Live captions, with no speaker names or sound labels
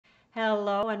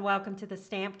Hello and welcome to the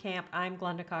Stamp Camp. I'm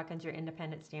Glenda Calkins, your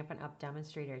independent Stampin' Up!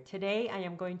 Demonstrator. Today I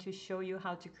am going to show you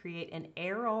how to create an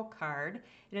arrow card.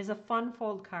 It is a fun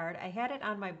fold card. I had it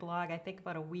on my blog I think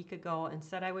about a week ago and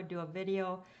said I would do a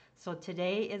video. So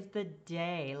today is the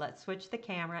day. Let's switch the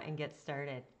camera and get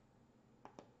started.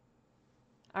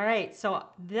 Alright, so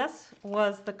this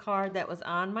was the card that was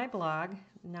on my blog.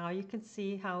 Now you can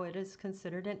see how it is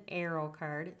considered an arrow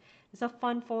card. It's a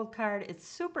fun fold card. It's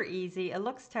super easy. It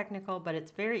looks technical, but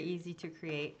it's very easy to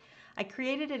create. I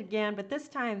created it again, but this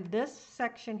time this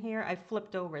section here I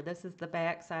flipped over. This is the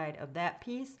back side of that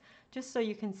piece, just so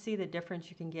you can see the difference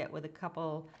you can get with a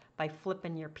couple by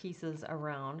flipping your pieces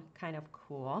around. Kind of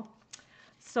cool.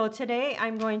 So today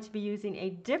I'm going to be using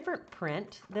a different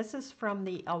print. This is from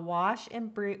the Awash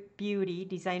and Beauty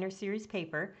Designer Series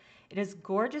paper. It is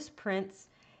gorgeous prints,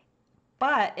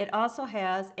 but it also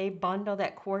has a bundle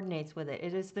that coordinates with it.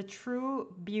 It is the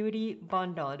True Beauty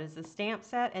bundle. It is the stamp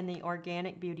set and the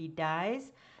Organic Beauty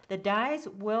dies. The dies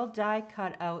will die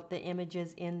cut out the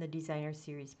images in the Designer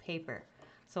Series paper.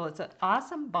 So it's an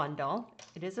awesome bundle.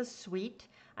 It is a suite.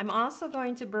 I'm also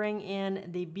going to bring in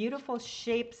the Beautiful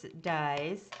Shapes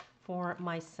dies for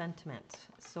my sentiment.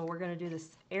 So we're going to do this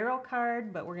arrow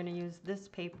card, but we're going to use this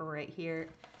paper right here.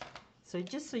 So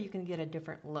just so you can get a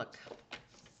different look.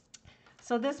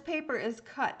 So this paper is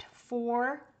cut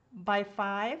 4 by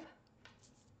 5.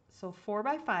 So 4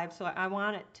 by 5. So I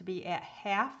want it to be at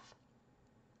half.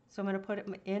 So I'm going to put it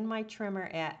in my trimmer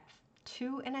at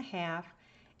 2.5,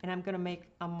 and I'm going to make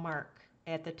a mark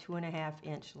at the 2.5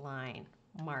 inch line.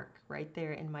 Mark right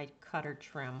there in my cutter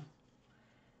trim.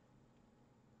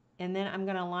 And then I'm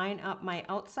going to line up my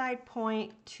outside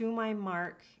point to my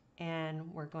mark, and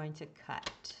we're going to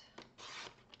cut.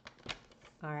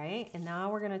 All right, and now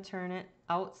we're going to turn it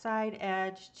outside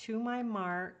edge to my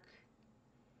mark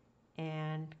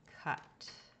and cut.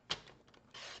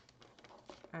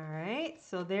 All right,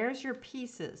 so there's your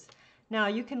pieces. Now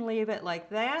you can leave it like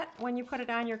that when you put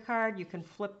it on your card. You can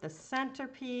flip the center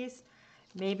piece.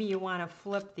 Maybe you want to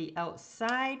flip the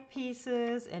outside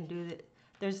pieces and do the,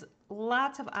 there's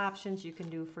lots of options you can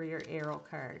do for your arrow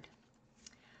card.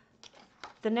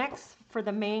 The next, for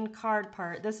the main card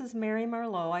part, this is Mary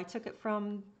Merlot. I took it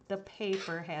from the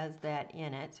paper, has that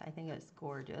in it. I think it's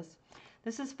gorgeous.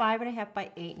 This is 5.5 by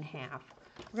 8.5.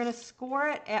 We're going to score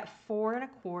it at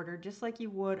 4.25, just like you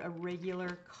would a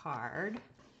regular card.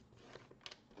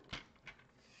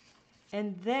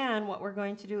 And then what we're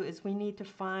going to do is we need to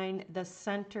find the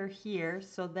center here.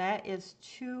 So that is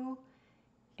 2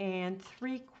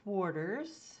 3/4.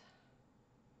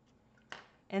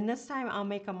 And this time I'll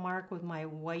make a mark with my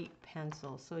white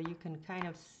pencil so you can kind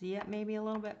of see it maybe a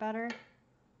little bit better.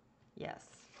 Yes.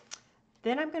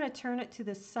 Then I'm going to turn it to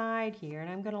the side here, and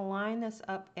I'm going to line this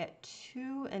up at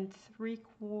 2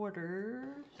 3/4.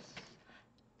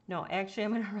 No, actually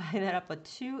I'm going to line that up at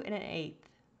 2 1/8.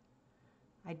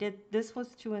 This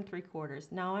was 2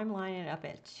 3/4. Now I'm lining it up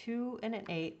at 2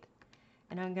 1/8,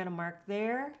 and I'm going to mark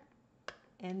there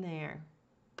and there.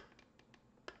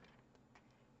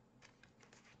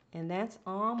 And that's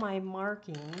all my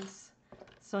markings.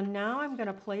 So now I'm going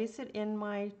to place it in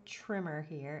my trimmer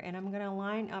here, and I'm going to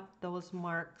line up those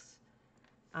marks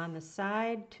on the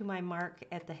side to my mark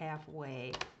at the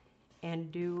halfway and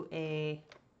do a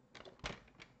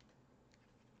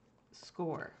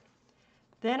score.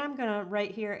 Then I'm going to, right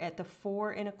here at the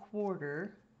 4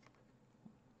 1/4,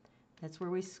 that's where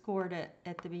we scored it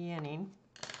at the beginning,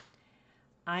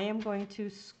 I am going to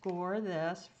score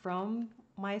this from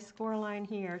my score line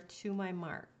here to my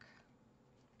mark.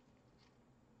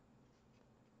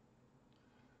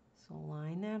 So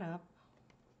line that up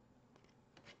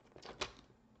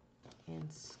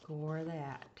and score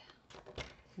that.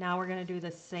 Now we're going to do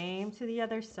the same to the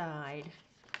other side.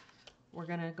 We're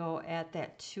going to go at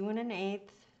that 2 1/8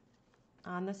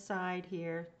 on the side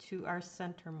here to our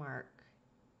center mark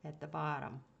at the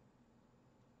bottom.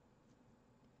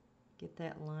 Get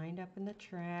that lined up in the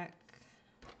track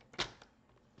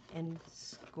and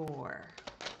score.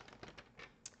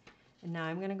 And now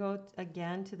I'm going to go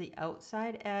again to the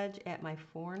outside edge at my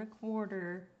 4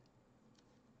 1/4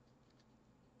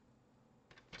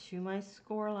 to my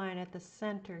score line at the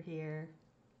center here.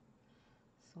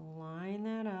 So line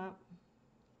that up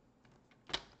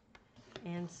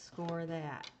and score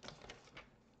that.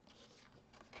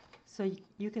 So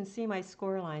you can see my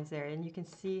score lines there, and you can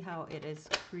see how it is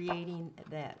creating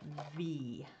that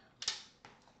V.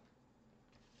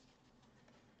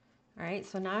 All right,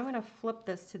 so now I'm going to flip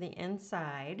this to the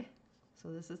inside.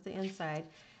 So this is the inside,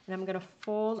 and I'm going to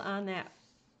fold on that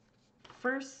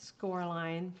first score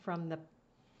line from the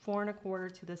 4 1/4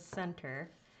 to the center,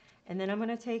 And then I'm going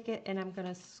to take it and I'm going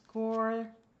to score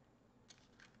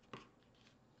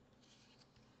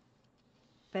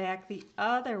back the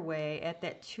other way at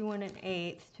that 2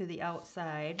 1/8 to the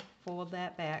outside. Fold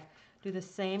that back. Do the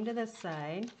same to this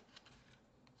side.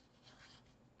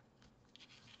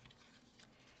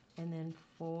 And then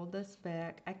fold this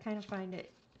back. I kind of find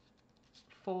it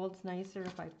folds nicer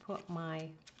if I put my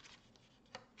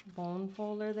bone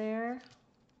folder there.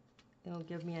 It'll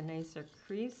give me a nicer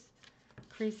crease.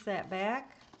 Crease that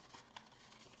back.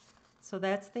 So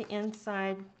that's the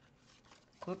inside.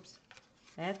 Whoops.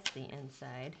 That's the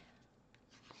inside.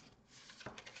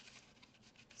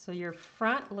 So your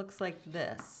front looks like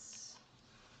this.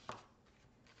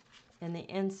 And the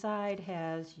inside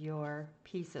has your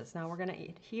pieces. Now we're going to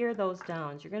adhere those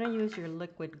down. You're going to use your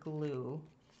liquid glue.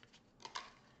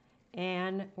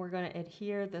 And we're going to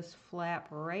adhere this flap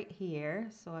right here.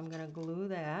 So I'm going to glue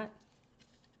that.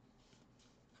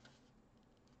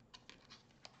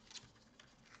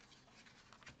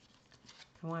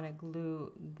 I want to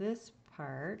glue this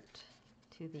part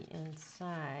to the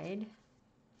inside.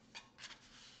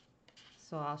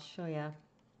 So I'll show you.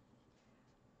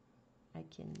 I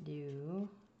can do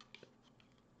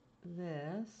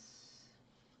this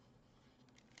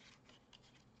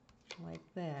like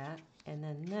that, and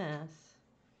then this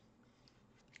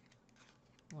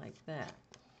like that.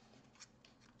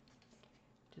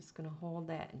 Just going to hold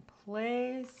that in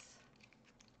place.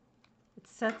 It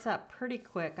sets up pretty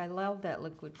quick. I love that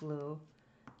liquid glue.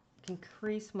 I can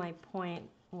crease my point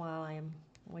while I'm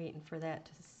waiting for that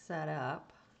to set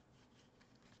up.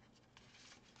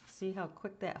 See how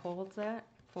quick that holds that?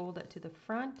 Fold it to the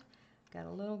front. Got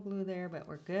a little glue there, but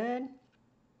we're good.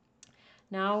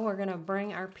 Now we're going to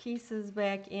bring our pieces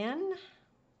back in.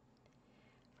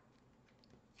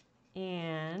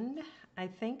 And I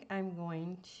think I'm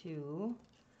going to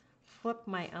flip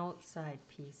my outside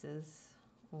pieces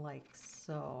like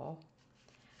so.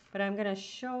 But I'm going to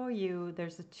show you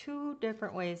there's two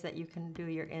different ways that you can do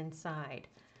your inside.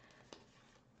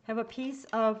 Have a piece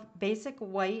of basic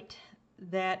white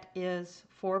that is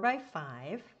 4 by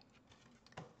 5.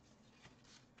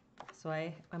 So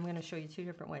I'm going to show you two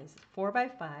different ways. 4 by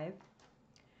 5.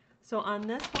 So on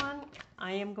this one,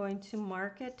 I am going to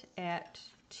mark it at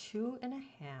 2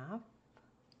 1/2.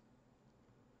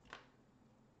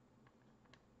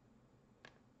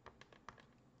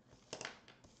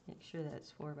 Make sure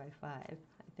that's 4 by 5. I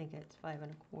think it's 5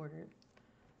 1/4.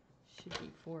 Should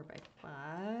be 4 by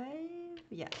 5.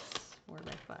 Yes, 4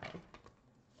 by 5.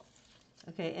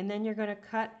 Okay, and then you're going to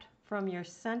cut from your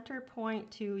center point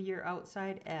to your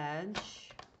outside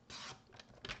edge.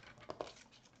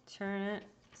 Turn it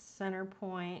center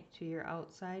point to your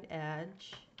outside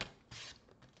edge.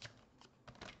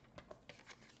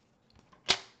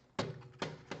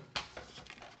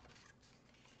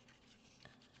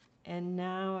 And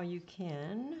now you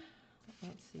can,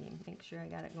 let's see, make sure I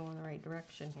got it going the right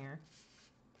direction here.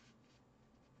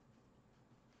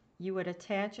 You would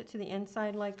attach it to the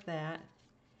inside like that,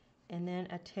 and then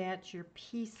attach your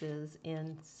pieces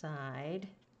inside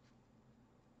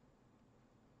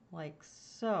like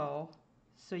so.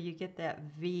 So you get that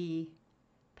V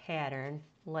pattern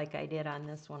like I did on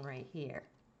this one right here.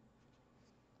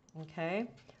 Okay?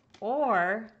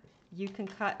 Or you can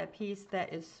cut a piece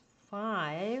that is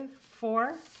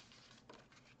 4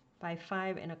 by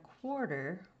 5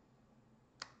 1/4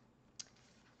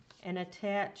 and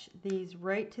attach these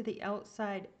right to the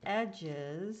outside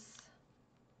edges.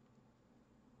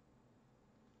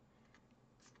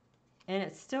 And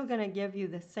it's still going to give you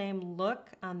the same look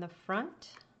on the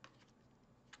front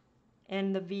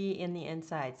and the V in the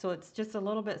inside. So it's just a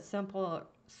little bit simpler.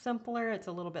 It's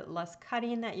a little bit less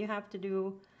cutting that you have to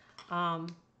do. I'm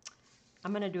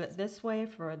going to do it this way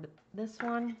for this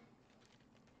one.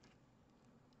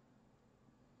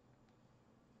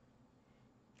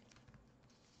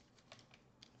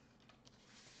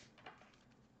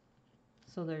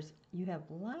 So you have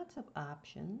lots of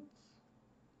options.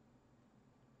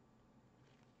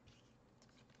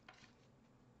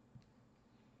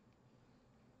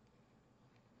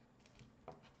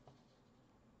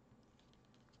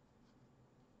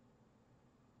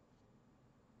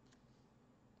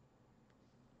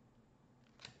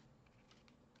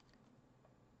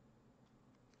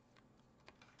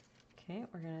 Okay,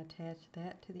 we're going to attach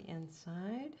that to the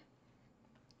inside.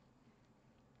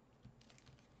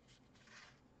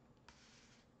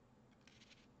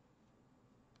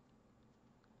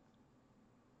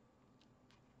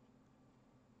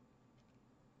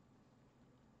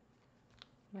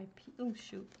 Oh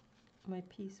shoot, my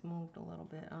piece moved a little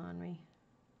bit on me.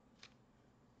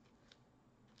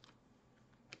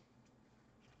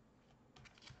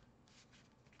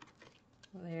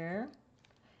 there.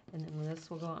 And then this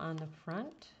will go on the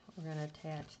front. We're going to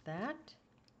attach that.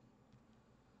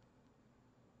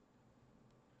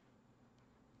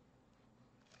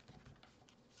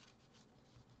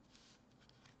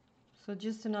 So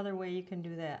just another way you can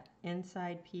do that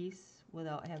inside piece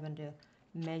without having to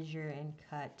measure and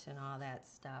cut and all that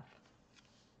stuff.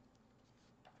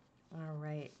 All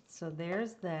right, so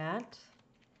there's that.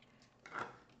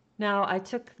 Now I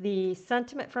took the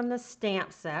sentiment from the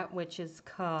stamp set, which is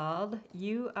called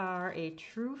 "You Are a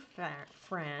True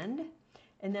Friend,"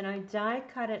 and then I die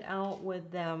cut it out with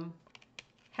them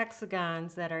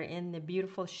hexagons that are in the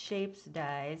beautiful shapes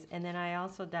dies, and then I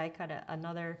also die cut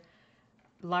another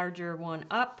larger one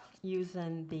up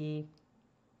using the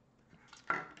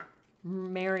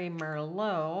Mary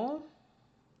Merlot.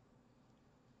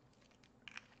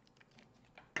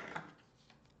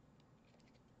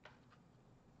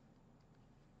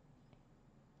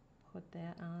 Put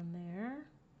that on there.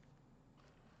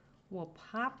 We'll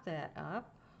pop that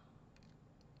up.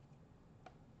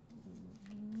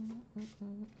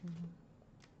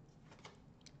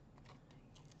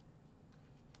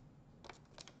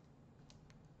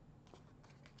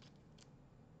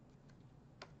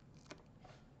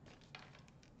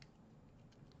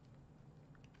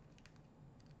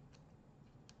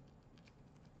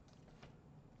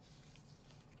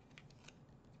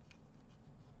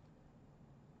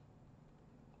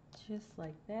 Just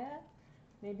like that.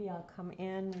 Maybe I'll come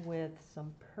in with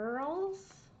some pearls.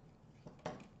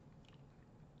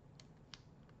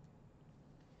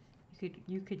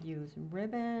 You could use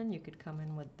ribbon, you could come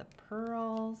in with the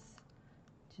pearls.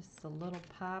 Just a little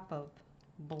pop of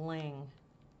bling.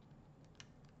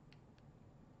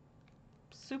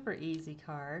 Super easy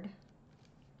card.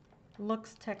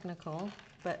 Looks technical,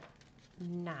 but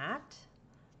not.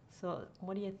 So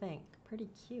what do you think? Pretty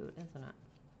cute, isn't it?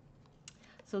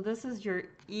 So this is your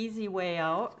easy way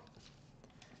out.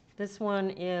 This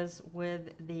one is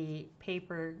with the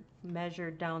paper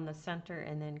measured down the center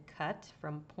and then cut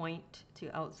from point to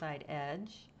outside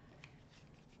edge.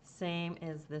 Same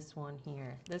as this one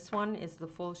here. This one is the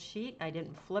full sheet. I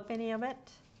didn't flip any of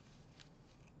it.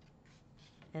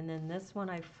 And then this one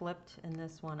I flipped, and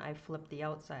this one I flipped the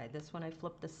outside. This one I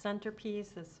flipped the center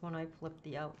piece. This one I flipped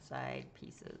the outside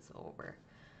pieces over.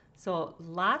 So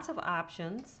lots of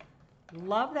options.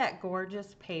 Love that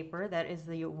gorgeous paper. That is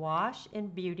the Wash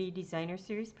and Beauty Designer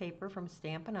Series paper from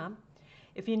Stampin' Up.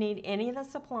 If you need any of the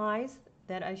supplies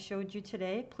that I showed you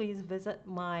today, please visit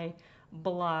my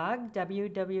blog,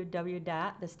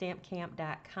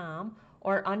 www.TheStampCamp.com,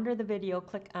 or under the video,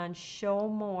 click on Show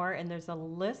More, and there's a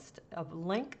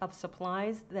link of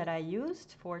supplies that I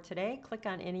used for today. Click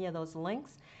on any of those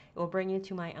links. It will bring you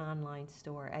to my online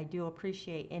store. I do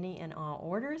appreciate any and all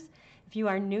orders. If you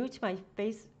are new to my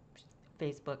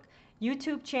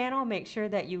YouTube channel, make sure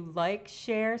that you like,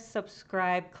 share,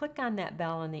 subscribe, click on that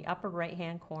bell in the upper right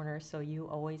hand corner so you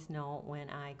always know when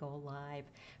I go live.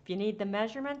 If you need the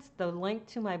measurements, the link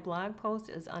to my blog post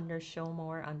is under Show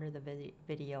More under the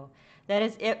video. That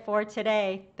is it for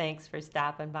today. Thanks for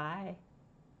stopping by.